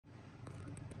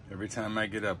Every time I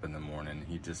get up in the morning,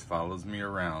 he just follows me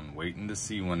around, waiting to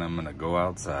see when I'm gonna go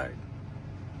outside.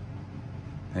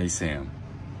 Hey, Sam.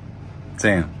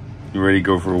 Sam, you ready to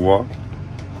go for a walk?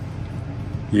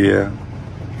 Yeah.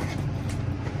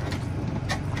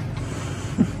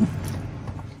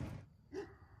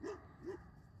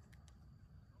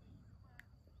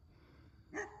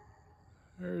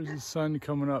 There's the sun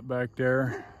coming up back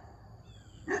there.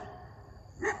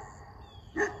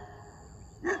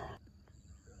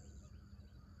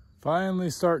 Finally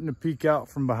starting to peek out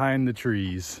from behind the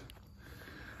trees.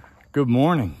 Good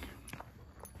morning.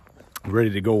 Ready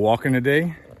to go walking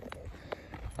today?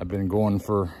 I've been going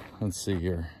for, let's see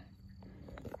here.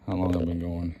 How long have I been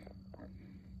going?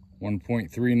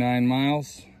 1.39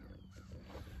 miles.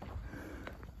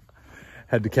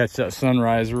 Had to catch that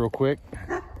sunrise real quick.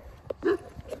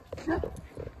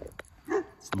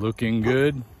 It's looking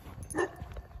good.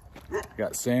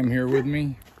 Got Sam here with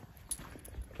me.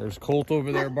 There's Colt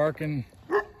over there barking.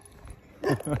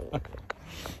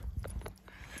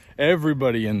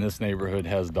 Everybody in this neighborhood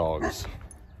has dogs.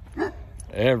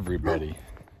 Everybody.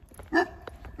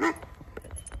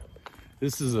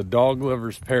 This is a dog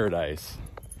lover's paradise.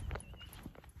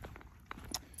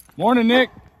 Morning, Nick.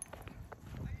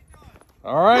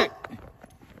 All right.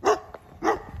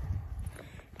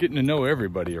 Getting to know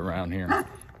everybody around here.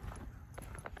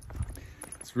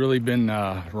 It's really been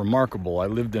remarkable. I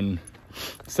lived in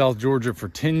South Georgia for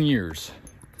 10 years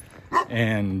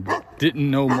and didn't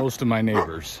know most of my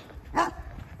neighbors.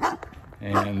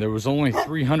 And there was only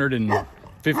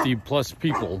 350 plus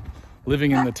people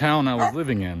living in the town I was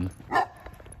living in.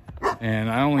 And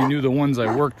I only knew the ones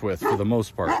I worked with for the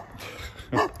most part.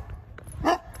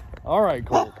 All right,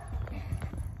 Colt.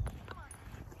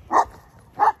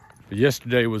 But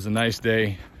yesterday was a nice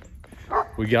day.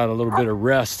 We got a little bit of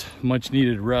rest, much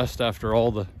needed rest after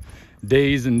all the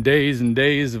days and days and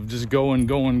days of just going.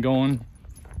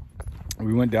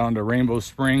 We went down to Rainbow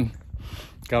Spring,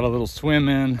 got a little swim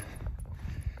in.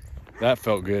 That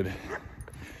felt good.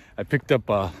 I picked up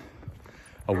a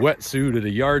wetsuit at a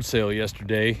yard sale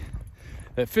yesterday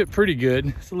that fit pretty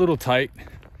good. It's a little tight,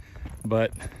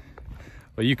 but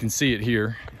you can see it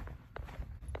here.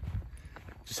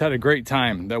 Just had a great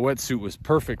time. That wetsuit was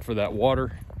perfect for that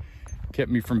water.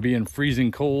 Kept me from being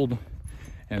freezing cold,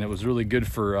 and it was really good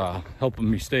for helping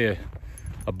me stay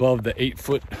above the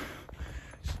 8-foot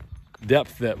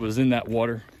depth that was in that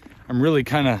water. I'm really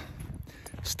kind of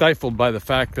stifled by the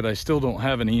fact that I still don't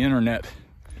have any internet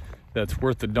that's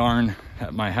worth a darn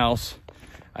at my house.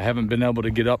 I haven't been able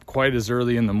to get up quite as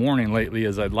early in the morning lately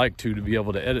as I'd like to be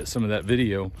able to edit some of that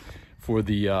video for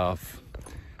the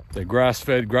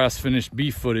grass-fed, grass-finished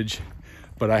beef footage,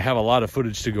 but I have a lot of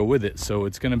footage to go with it, so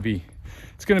it's gonna be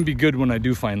good when I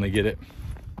do finally get it.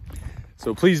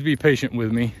 So please be patient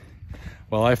with me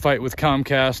while I fight with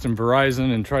Comcast and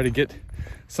Verizon and try to get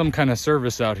some kind of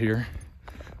service out here.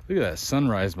 Look at that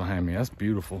sunrise behind me. That's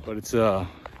beautiful. But it's a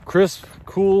crisp,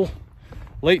 cool,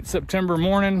 late September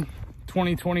morning,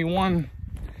 2021.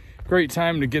 Great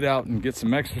time to get out and get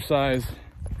some exercise.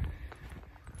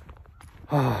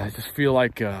 I just feel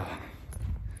like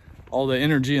all the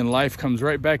energy and life comes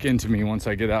right back into me once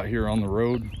I get out here on the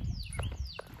road.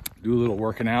 Do a little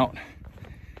working out.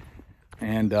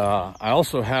 And I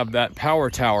also have that power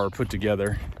tower put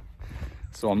together,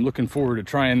 so I'm looking forward to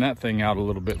trying that thing out a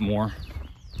little bit more.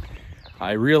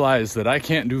 I realize that I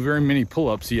can't do very many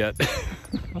pull-ups yet.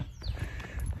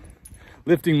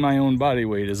 Lifting my own body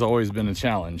weight has always been a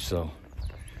challenge, so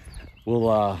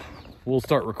we'll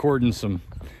start recording some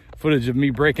footage of me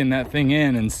breaking that thing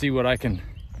in and see what I can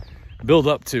build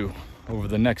up to over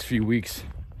the next few weeks.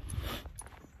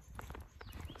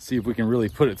 See if we can really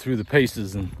put it through the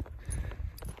paces and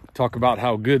talk about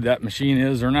how good that machine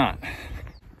is or not.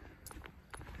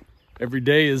 Every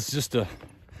day is just a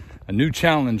new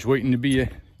challenge waiting to be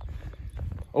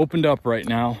opened up right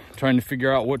now, trying to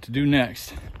figure out what to do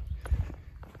next.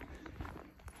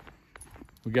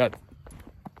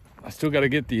 I still got to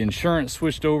get the insurance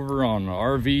switched over on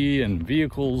RV and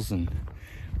vehicles, and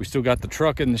we still got the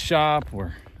truck in the shop.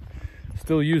 We're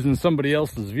still using somebody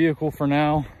else's vehicle for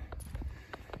now.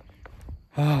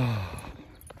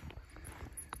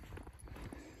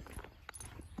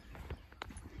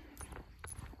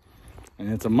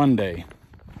 And it's a Monday,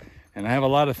 and I have a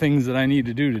lot of things that I need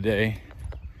to do today,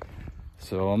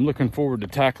 so I'm looking forward to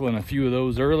tackling a few of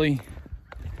those early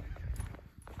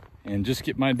and just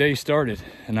get my day started.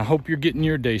 And I hope you're getting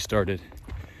your day started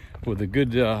with a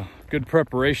good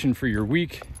preparation for your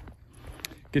week.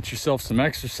 Get yourself some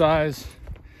exercise,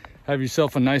 have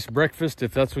yourself a nice breakfast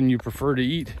if that's when you prefer to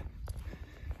eat.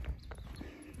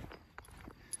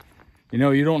 You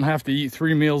know, you don't have to eat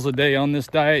 3 meals a day on this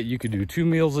diet. You could do 2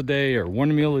 meals a day or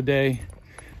 1 meal a day.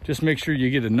 Just make sure you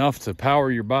get enough to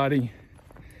power your body.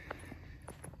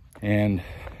 And it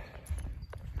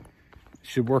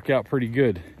should work out pretty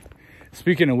good.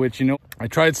 Speaking of which, you know, I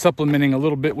tried supplementing a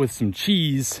little bit with some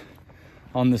cheese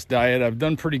on this diet. I've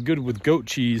done pretty good with goat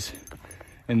cheese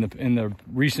in the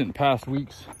recent past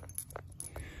weeks.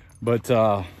 But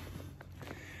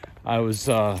I was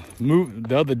the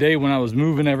other day when I was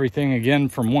moving everything again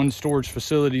from one storage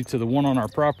facility to the one on our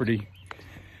property,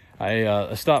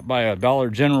 I stopped by a Dollar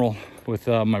General with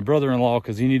my brother-in-law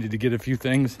because he needed to get a few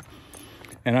things,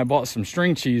 and I bought some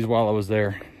string cheese while I was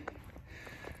there.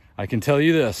 I can tell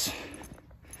you this,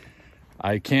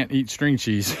 I can't eat string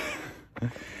cheese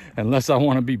unless I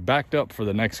want to be backed up for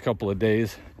the next couple of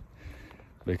days,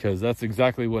 because that's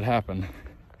exactly what happened.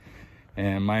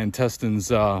 And my intestines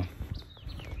have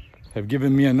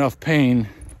given me enough pain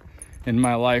in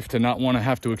my life to not want to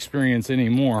have to experience any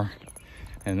more.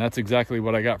 And that's exactly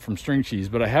what I got from string cheese.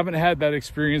 But I haven't had that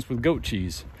experience with goat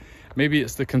cheese. Maybe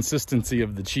it's the consistency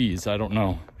of the cheese, I don't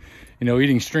know. You know,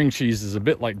 eating string cheese is a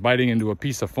bit like biting into a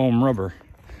piece of foam rubber.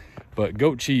 But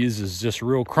goat cheese is just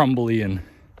real crumbly and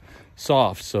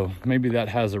soft. So maybe that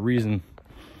has a reason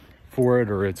for it,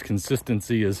 or its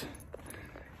consistency is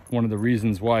one of the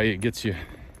reasons why it gets you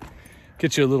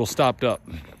a little stopped up.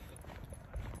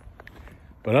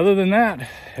 But other than that,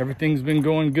 everything's been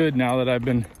going good now that I've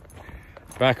been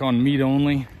back on meat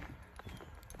only.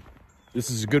 This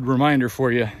is a good reminder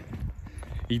for you.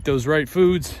 Eat those right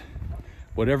foods,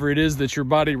 whatever it is that your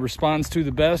body responds to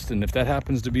the best. And if that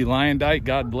happens to be lion diet,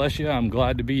 God bless you. I'm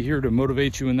glad to be here to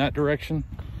motivate you in that direction.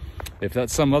 If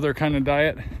that's some other kind of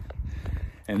diet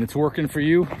and it's working for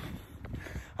you,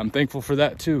 I'm thankful for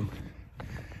that too.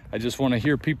 I just want to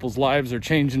hear people's lives are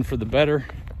changing for the better,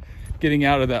 getting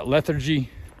out of that lethargy,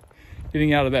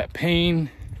 getting out of that pain,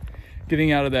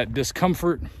 getting out of that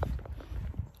discomfort,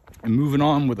 and moving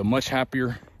on with a much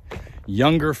happier,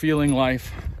 younger feeling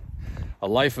life, a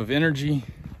life of energy,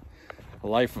 a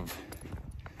life of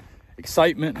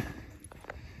excitement,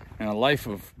 and a life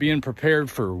of being prepared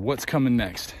for what's coming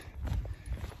next,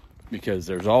 because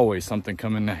there's always something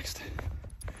coming next.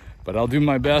 But I'll do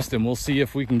my best, and we'll see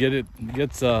if we can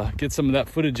get some of that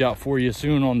footage out for you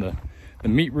soon on the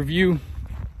meat review.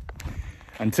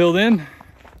 Until then,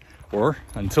 or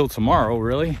until tomorrow,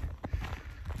 really,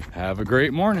 have a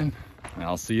great morning, and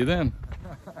I'll see you then.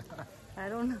 I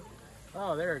don't know.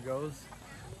 Oh, there it goes.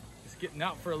 It's getting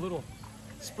out for a little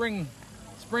spring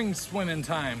swimming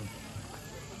time.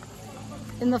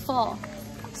 In the fall.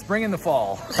 Spring in the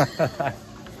fall.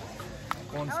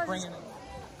 Going spring in.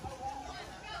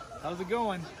 How's it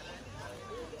going?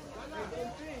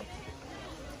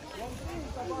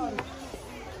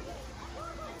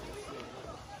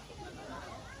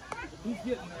 He's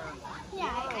getting there. Yeah,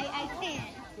 I can.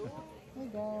 Hey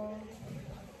guys.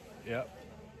 Yep.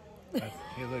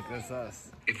 Hey, look, that's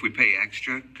us. If we pay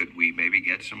extra, could we maybe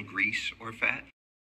get some grease or fat?